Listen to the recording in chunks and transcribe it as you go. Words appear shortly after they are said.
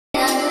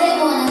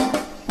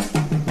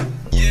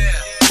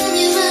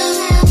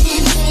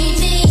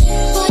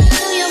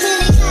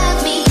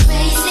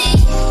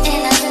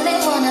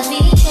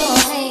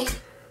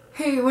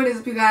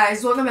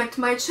guys, welcome back to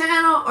my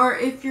channel, or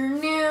if you're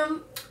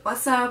new,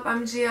 what's up?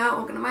 I'm Gia,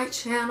 welcome to my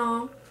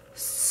channel.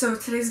 So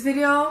today's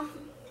video,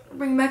 I'm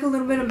bringing back a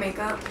little bit of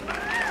makeup.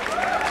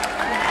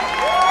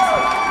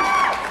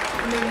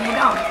 Maybe you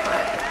don't,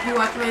 but you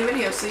watch my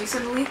videos, so you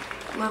suddenly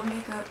love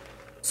makeup.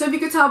 So if you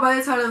could tell by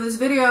the title of this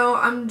video,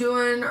 I'm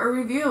doing a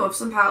review of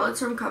some palettes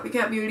from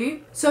COPYCAT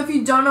Beauty. So if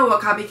you don't know what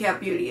COPYCAT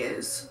Beauty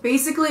is,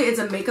 basically it's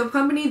a makeup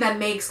company that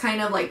makes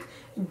kind of like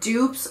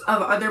dupes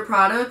of other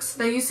products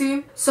that you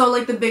see. So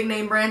like the big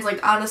name brands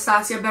like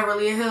Anastasia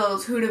Beverly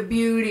Hills, Huda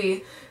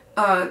Beauty,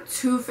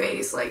 Too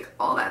Faced, like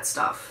all that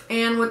stuff.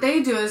 And what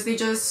they do is they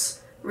just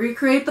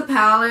recreate the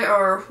palette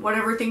or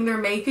whatever thing they're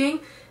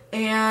making,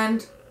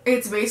 and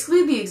it's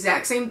basically the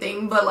exact same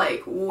thing but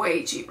like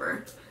way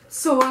cheaper.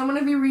 So what I'm going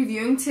to be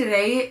reviewing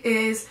today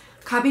is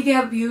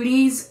COPYCAT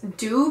Beauty's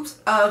dupes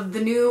of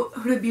the new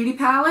Huda Beauty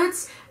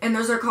palettes, and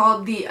those are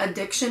called the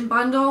Addiction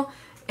Bundle,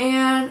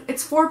 and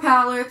it's 4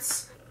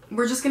 palettes.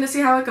 We're just going to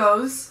see how it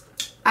goes.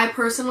 I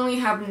personally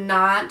have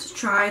not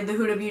tried the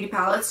Huda Beauty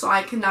palettes, so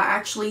I cannot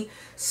actually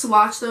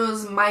swatch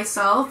those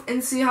myself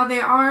and see how they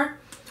are,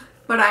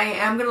 but I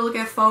am going to look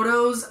at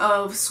photos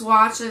of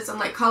swatches and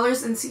like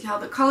colors and see how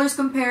the colors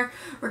compare.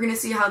 We're going to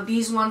see how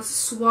these ones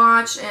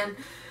swatch, and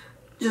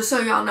just so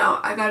y'all know,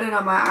 I got it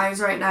on my eyes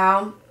right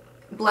now.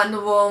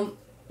 Blendable,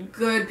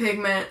 good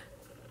pigment.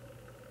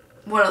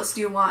 What else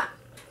do you want?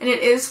 And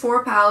it is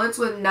 4 palettes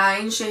with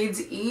 9 shades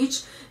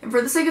each. And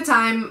for the sake of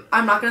time,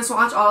 I'm not going to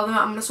swatch all of them.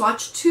 I'm going to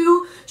swatch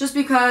 2 just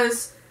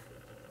because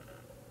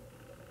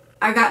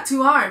I got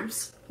 2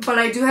 arms. But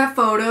I do have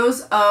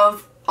photos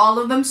of all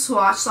of them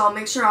swatched, so I'll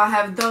make sure I'll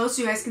have those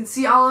so you guys can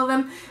see all of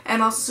them,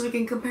 and also so we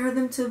can compare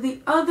them to the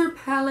other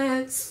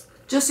palettes.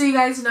 Just so you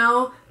guys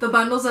know, the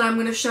bundles that I'm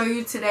going to show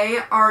you today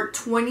are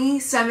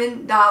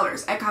 $27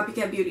 at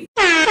COPYCAT Beauty.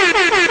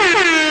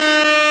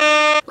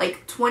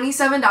 Like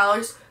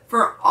 $27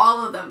 for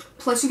all of them.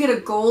 Plus you get a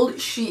gold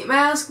sheet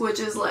mask, which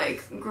is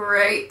like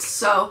great.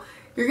 So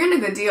you're getting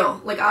a good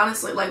deal. Like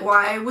honestly, like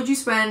why would you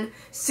spend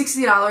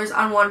 $60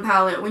 on one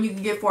palette when you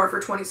can get 4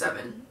 for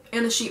 $27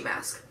 and a sheet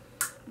mask?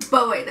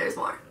 But wait, there's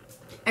more.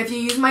 If you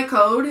use my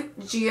code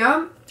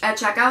GIA at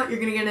checkout, you're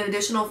going to get an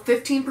additional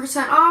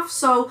 15% off.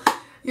 So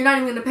you're not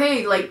even going to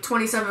pay like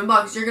 27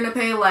 bucks. You're going to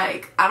pay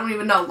like, I don't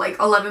even know, like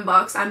 11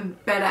 bucks. I'm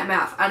bad at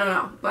math. I don't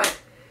know. But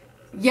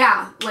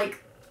yeah, like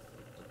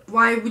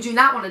why would you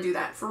not want to do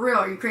that? For real,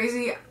 are you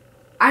crazy?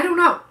 I don't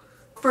know.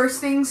 First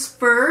things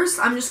first,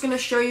 I'm just going to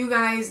show you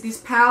guys these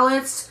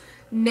palettes,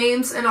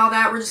 names and all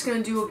that. We're just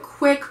going to do a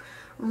quick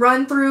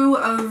run through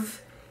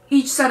of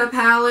each set of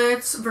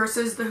palettes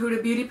versus the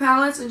Huda Beauty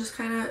palettes and just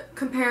kind of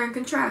compare and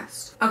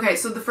contrast. Okay,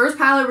 so the first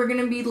palette we're going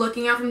to be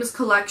looking at from this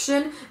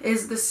collection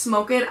is the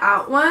Smoke It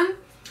Out one.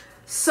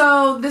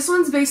 So this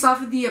one's based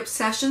off of the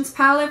Obsessions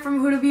palette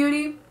from Huda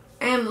Beauty.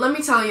 And let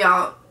me tell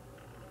y'all,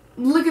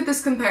 look at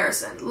this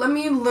comparison. I'm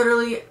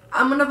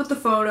going to put the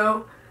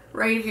photo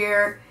right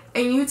here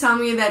and you tell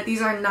me that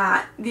these are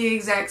not the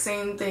exact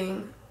same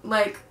thing.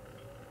 Like,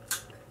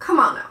 come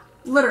on now,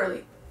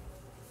 literally.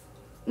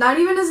 Not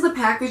even is the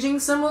packaging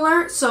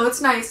similar, so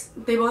it's nice.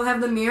 They both have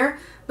the mirror,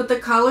 but the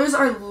colors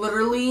are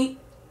literally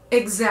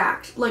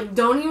exact. Like,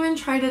 don't even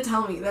try to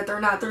tell me that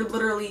they're not. They're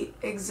literally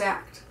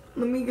exact.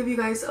 Let me give you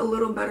guys a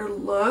little better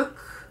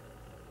look.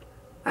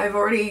 I've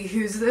already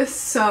used this,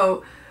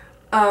 so,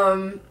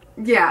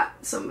 yeah,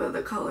 some of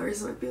the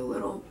colors might be a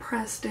little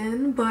pressed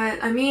in,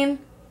 but, I mean,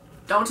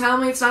 don't tell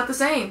me it's not the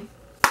same.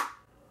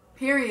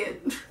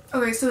 Period.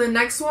 Okay, so the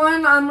next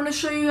one I'm going to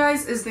show you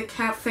guys is the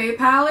Cafe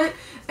palette,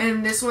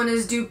 and this one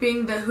is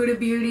duping the Huda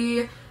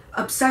Beauty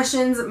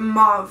Obsessions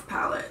Mauve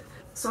palette.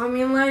 So I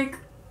mean, like,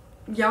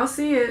 y'all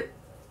see it.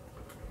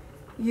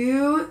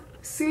 You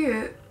see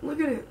it. Look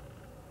at it.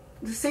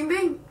 The same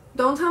thing.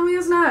 Don't tell me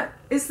it's not.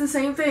 It's the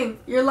same thing.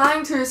 You're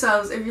lying to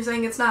yourselves if you're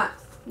saying it's not.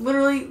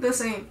 Literally the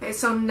same. Okay,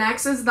 so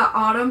next is the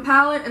Autumn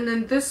palette, and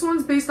then this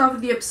one's based off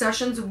of the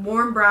Obsessions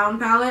Warm Brown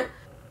palette.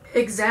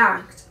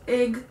 Exact.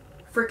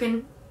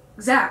 Freaking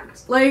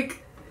exact.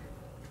 Like,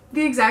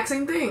 the exact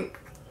same thing.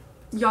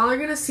 Y'all are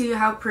gonna see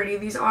how pretty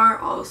these are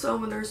also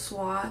when they're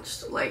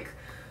swatched. Like,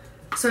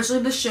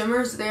 especially the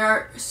shimmers, they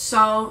are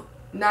so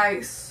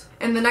nice.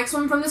 And the next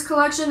one from this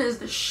collection is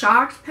the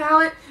Shocked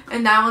palette,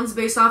 and that one's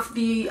based off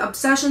the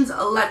Obsessions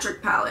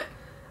Electric palette.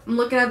 I'm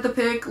looking at the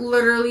pic,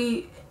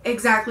 literally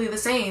exactly the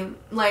same.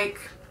 Like,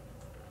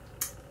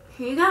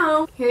 here you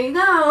go. Here you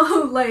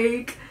go.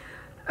 Like,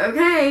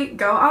 okay,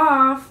 go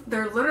off.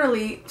 They're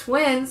literally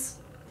twins.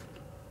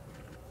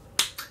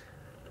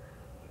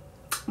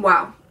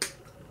 Wow.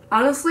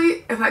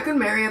 Honestly, if I could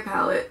marry a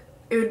palette,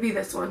 it would be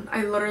this one.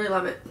 I literally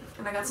love it.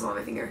 And I got some on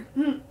my finger.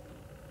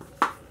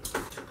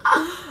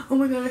 Oh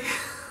my god.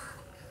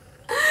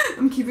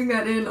 I'm keeping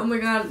that in. Oh my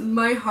god.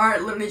 My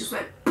heart literally just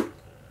went.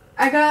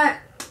 I got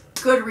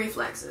good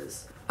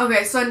reflexes.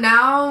 Okay, so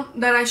now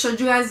that I showed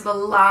you guys the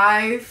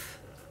live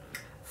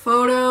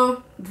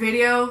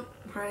video,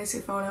 why did I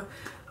say photo?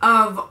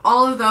 Of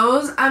all of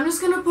those, I'm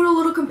just going to put a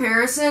little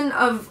comparison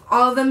of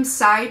all of them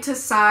side to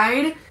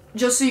side,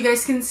 just so you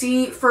guys can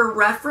see for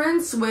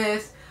reference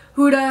with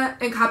Huda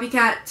and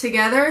Copycat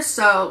together,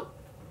 so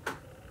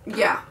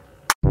yeah.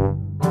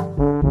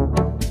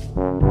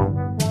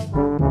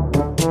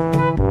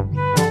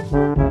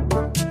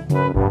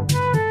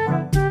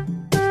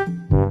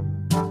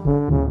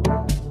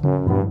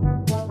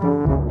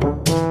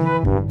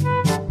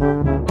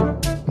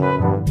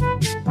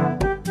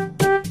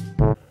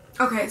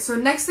 Okay, so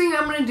next thing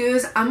I'm going to do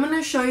is I'm going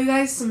to show you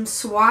guys some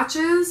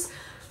swatches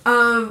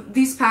of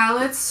these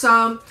palettes.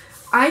 So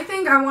I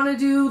think I want to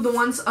do the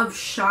ones of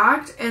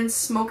Shocked and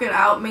Smoke It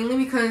Out, mainly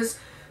because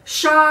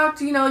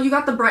Shocked, you know, you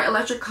got the bright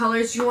electric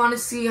colors. You want to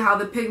see how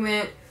the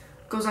pigment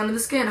goes onto the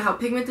skin, how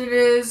pigmented it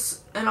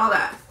is, and all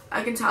that.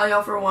 I can tell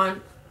y'all for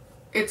one,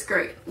 it's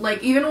great.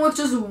 Like, even with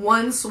just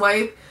one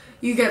swipe,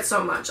 you get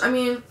so much. I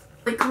mean,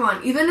 like, come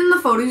on, even in the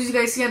photos you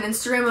guys see on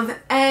Instagram of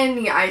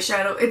any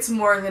eyeshadow, it's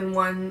more than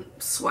one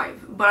swipe.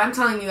 But I'm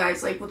telling you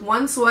guys, like, with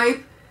one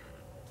swipe,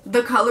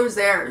 the color's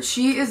there.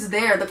 She is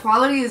there. The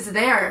quality is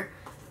there.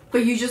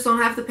 But you just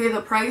don't have to pay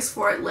the price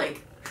for it.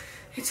 Like,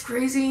 it's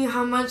crazy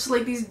how much,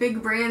 like, these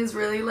big brands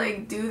really,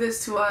 like, do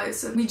this to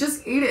us. And we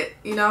just eat it,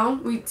 you know?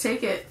 We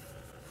take it.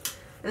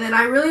 And then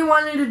I really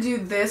wanted to do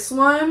this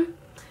one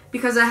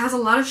because it has a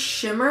lot of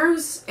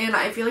shimmers. And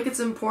I feel like it's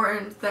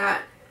important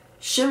that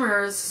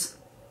shimmers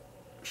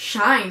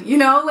shine, you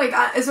know, like,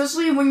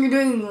 especially when you're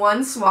doing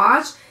one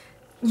swatch,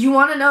 you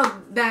want to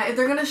know that if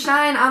they're gonna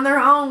shine on their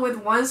own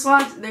with one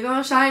swatch, they're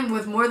gonna shine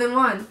with more than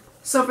one.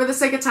 So for the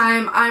sake of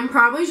time, I'm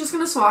probably just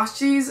gonna swatch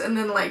these and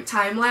then, like,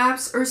 time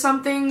lapse or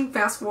something,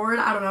 fast forward,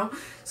 I don't know.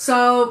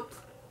 So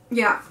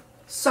yeah,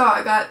 so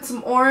I got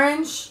some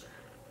orange.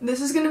 This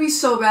is gonna be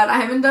so bad. I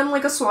haven't done,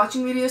 like, a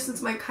swatching video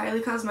since my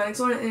Kylie Cosmetics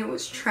one, and it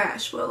was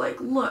trash. But,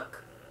 like, look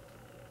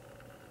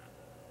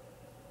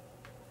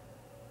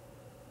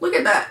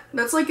at that.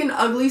 That's like an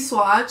ugly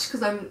swatch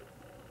because I'm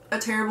a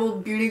terrible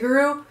beauty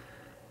guru.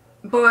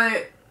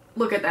 But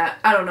look at that.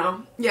 I don't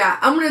know. Yeah,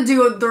 I'm gonna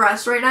do the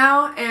rest right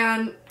now,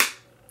 and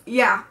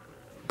yeah.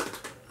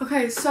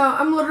 Okay, so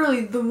I'm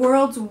literally the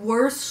world's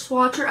worst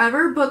swatcher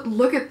ever, but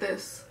look at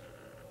this.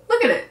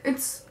 Look at it.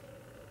 It's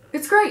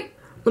great.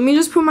 Let me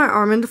just put my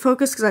arm into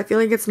focus because I feel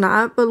like it's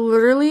not, but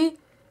literally,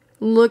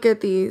 look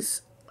at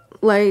these.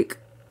 Like,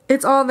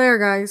 it's all there,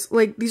 guys.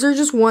 Like, these are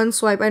just one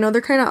swipe. I know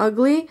they're kind of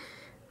ugly,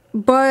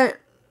 but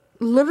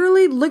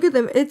literally, look at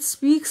them. It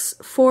speaks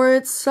for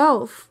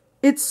itself.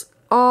 It's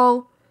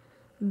all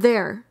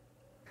there.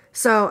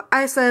 So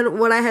I said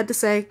what I had to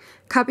say.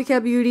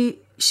 Copycat Beauty,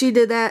 she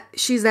did that.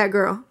 She's that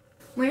girl.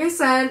 Like I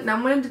said, now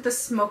I'm going to do the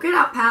Smoke It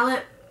Out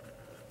palette.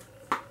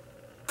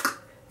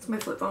 It's my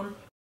flip phone.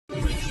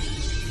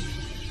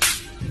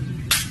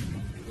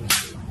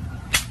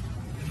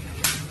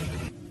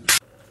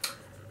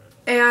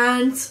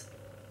 And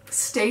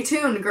stay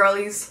tuned,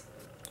 girlies.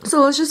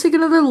 So let's just take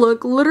another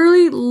look.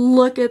 Literally,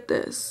 look at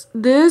this.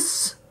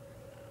 This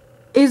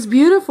is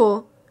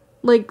beautiful.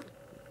 Like,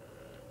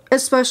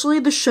 especially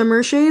the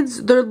shimmer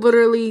shades, they're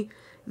literally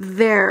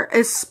there.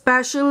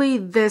 Especially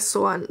this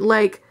one.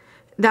 Like,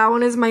 that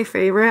one is my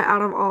favorite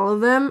out of all of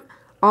them.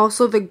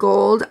 Also, the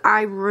gold,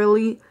 I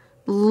really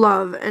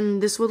love.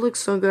 And this would look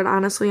so good,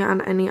 honestly,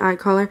 on any eye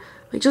color.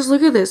 Like, just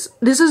look at this.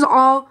 This is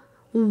all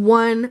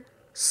one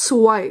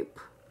swipe.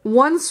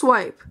 One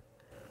swipe.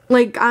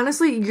 Like,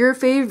 honestly, your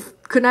fave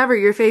could never,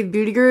 your fave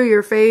beauty guru,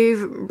 your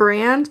fave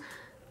brand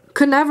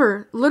could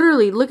never.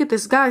 Literally, look at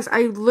this. Guys,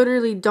 I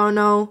literally don't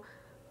know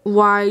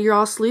why you're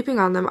all sleeping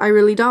on them. I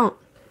really don't.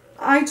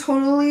 I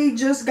totally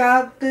just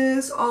got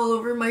this all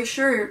over my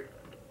shirt.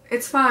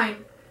 It's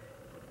fine.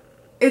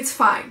 It's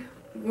fine.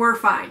 We're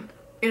fine.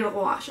 It'll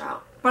wash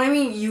out. But I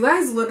mean, you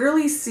guys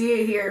literally see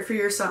it here for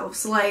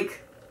yourselves.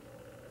 Like,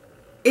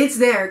 it's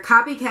there.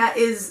 Copycat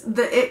is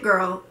the it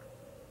girl.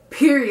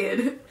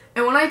 Period.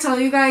 And when I tell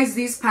you guys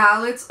these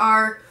palettes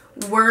are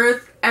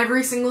worth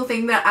every single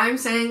thing that I'm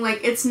saying, like,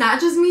 it's not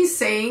just me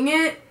saying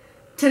it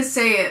to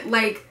say it.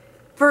 Like,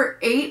 for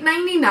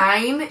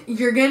 $8.99,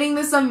 you're getting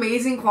this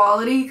amazing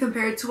quality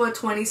compared to a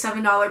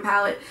 $27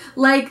 palette.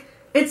 Like,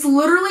 it's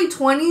literally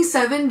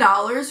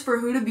 $27 for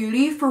Huda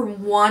Beauty for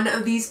one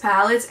of these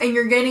palettes, and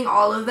you're getting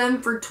all of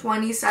them for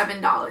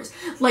 $27.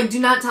 Like, do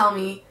not tell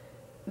me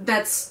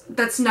that's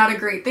not a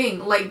great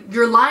thing. Like,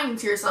 you're lying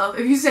to yourself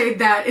if you say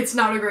that it's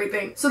not a great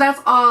thing. So that's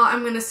all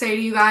I'm gonna say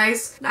to you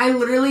guys. I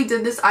literally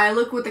did this eye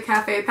look with the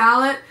Cafe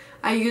palette.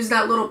 I used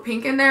that little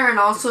pink in there and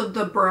also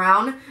the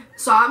brown.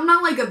 So I'm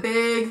not like a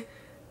big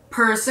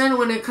person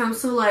when it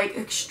comes to like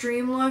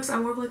extreme looks.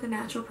 I'm more of like a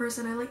natural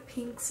person. I like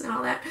pinks and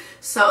all that.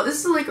 So this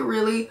is like a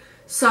really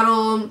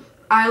subtle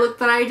eye look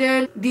that I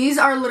did. These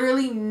are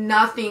literally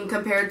nothing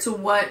compared to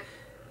what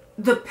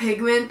the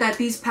pigment that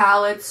these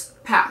palettes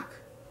pack.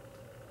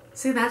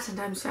 Say that 10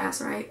 times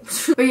fast, right?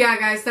 But yeah,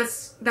 guys,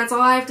 that's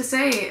all I have to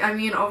say. I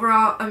mean,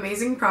 overall,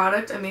 amazing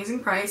product, amazing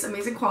price,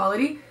 amazing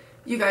quality.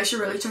 You guys should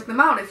really check them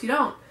out if you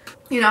don't.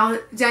 You know,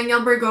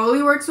 Danielle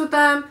Bergoli works with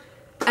them.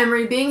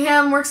 Emery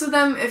Bingham works with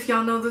them. If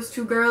y'all know those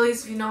two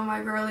girlies, if you know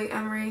my girly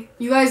Emery,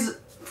 you guys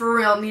for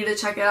real need to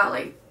check it out.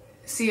 Like,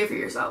 see it for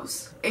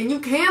yourselves. And you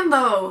can,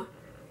 though,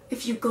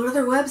 if you go to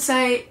their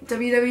website,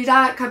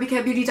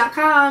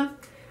 www.copycatbeauty.com,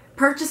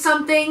 purchase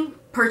something,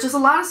 purchase a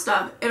lot of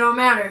stuff. It don't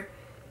matter.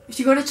 If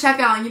you go to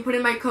checkout and you put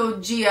in my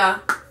code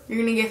GIA,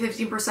 you're going to get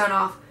 15%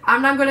 off.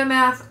 I'm not good at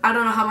math. I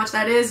don't know how much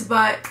that is,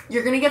 but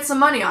you're going to get some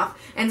money off.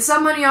 And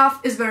some money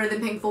off is better than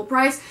paying full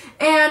price.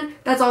 And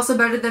that's also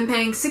better than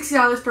paying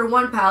 $60 for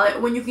one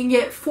palette when you can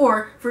get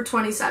 4 for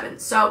 $27.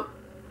 So,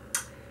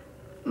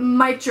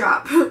 mic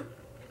drop.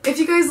 If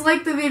you guys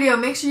like the video,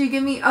 make sure you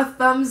give me a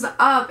thumbs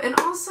up. And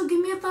also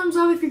give me a thumbs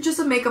up if you're just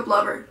a makeup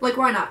lover. Like,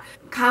 why not?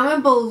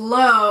 Comment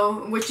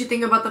below what you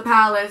think about the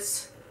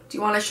palettes. Do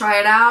you want to try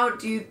it out?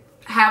 Do you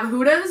have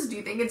Huda's? Do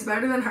you think it's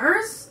better than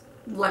hers?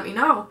 Let me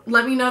know.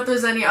 Let me know if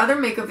there's any other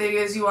makeup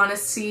videos you want to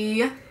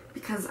see,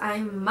 because I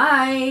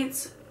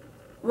might,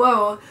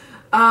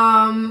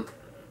 I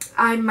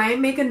might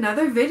make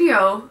another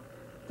video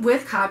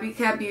with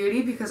Copycat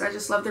Beauty because I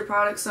just love their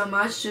products so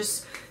much.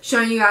 Just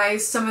showing you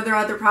guys some of their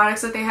other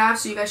products that they have,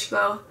 so you guys should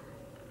go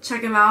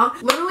check them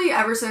out. Literally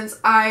ever since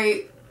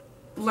I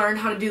learned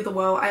how to do the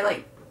whoa, I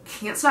like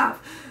can't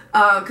stop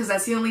because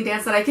that's the only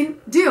dance that I can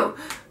do.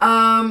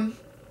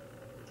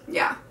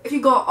 Yeah, if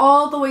you go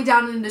all the way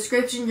down in the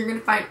description, you're going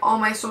to find all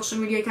my social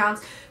media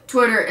accounts.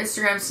 Twitter,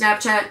 Instagram,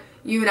 Snapchat,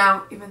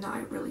 Younow, even though I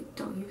really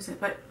don't use it.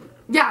 But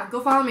yeah,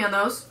 go follow me on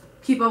those.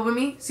 Keep up with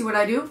me, see what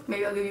I do.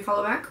 Maybe I'll give you a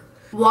follow back.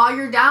 While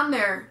you're down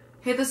there,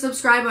 hit the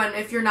subscribe button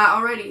if you're not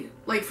already.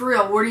 Like, for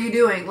real, what are you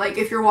doing? Like,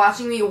 if you're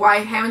watching me,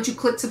 why haven't you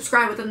clicked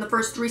subscribe within the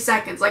first 3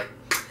 seconds? Like,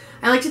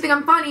 I like to think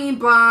I'm funny,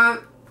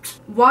 but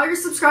while you're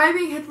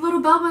subscribing, hit the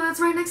little bell button that's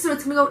right next to it.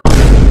 It's going to go...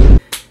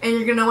 And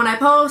you're gonna know when I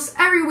post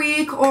every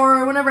week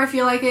or whenever I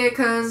feel like it,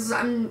 because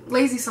I'm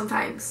lazy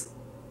sometimes.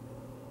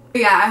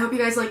 But yeah, I hope you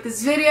guys like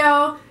this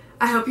video.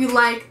 I hope you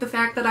like the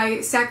fact that I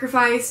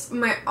sacrificed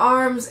my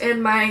arms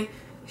and my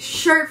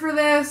shirt for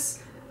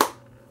this.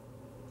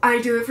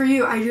 I do it for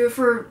you. I do it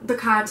for the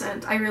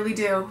content. I really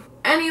do.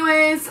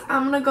 Anyways,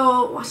 I'm gonna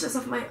go wash this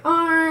off my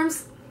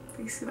arms.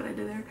 You see what I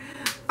did there?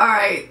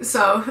 Alright,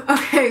 so,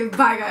 okay,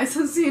 bye guys.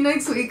 I'll see you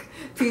next week.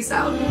 Peace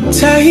out.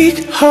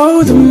 Take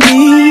hold of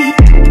me.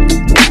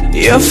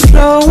 You're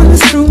flowing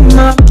through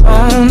my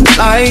arms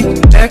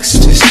like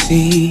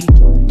ecstasy,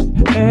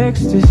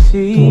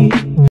 ecstasy.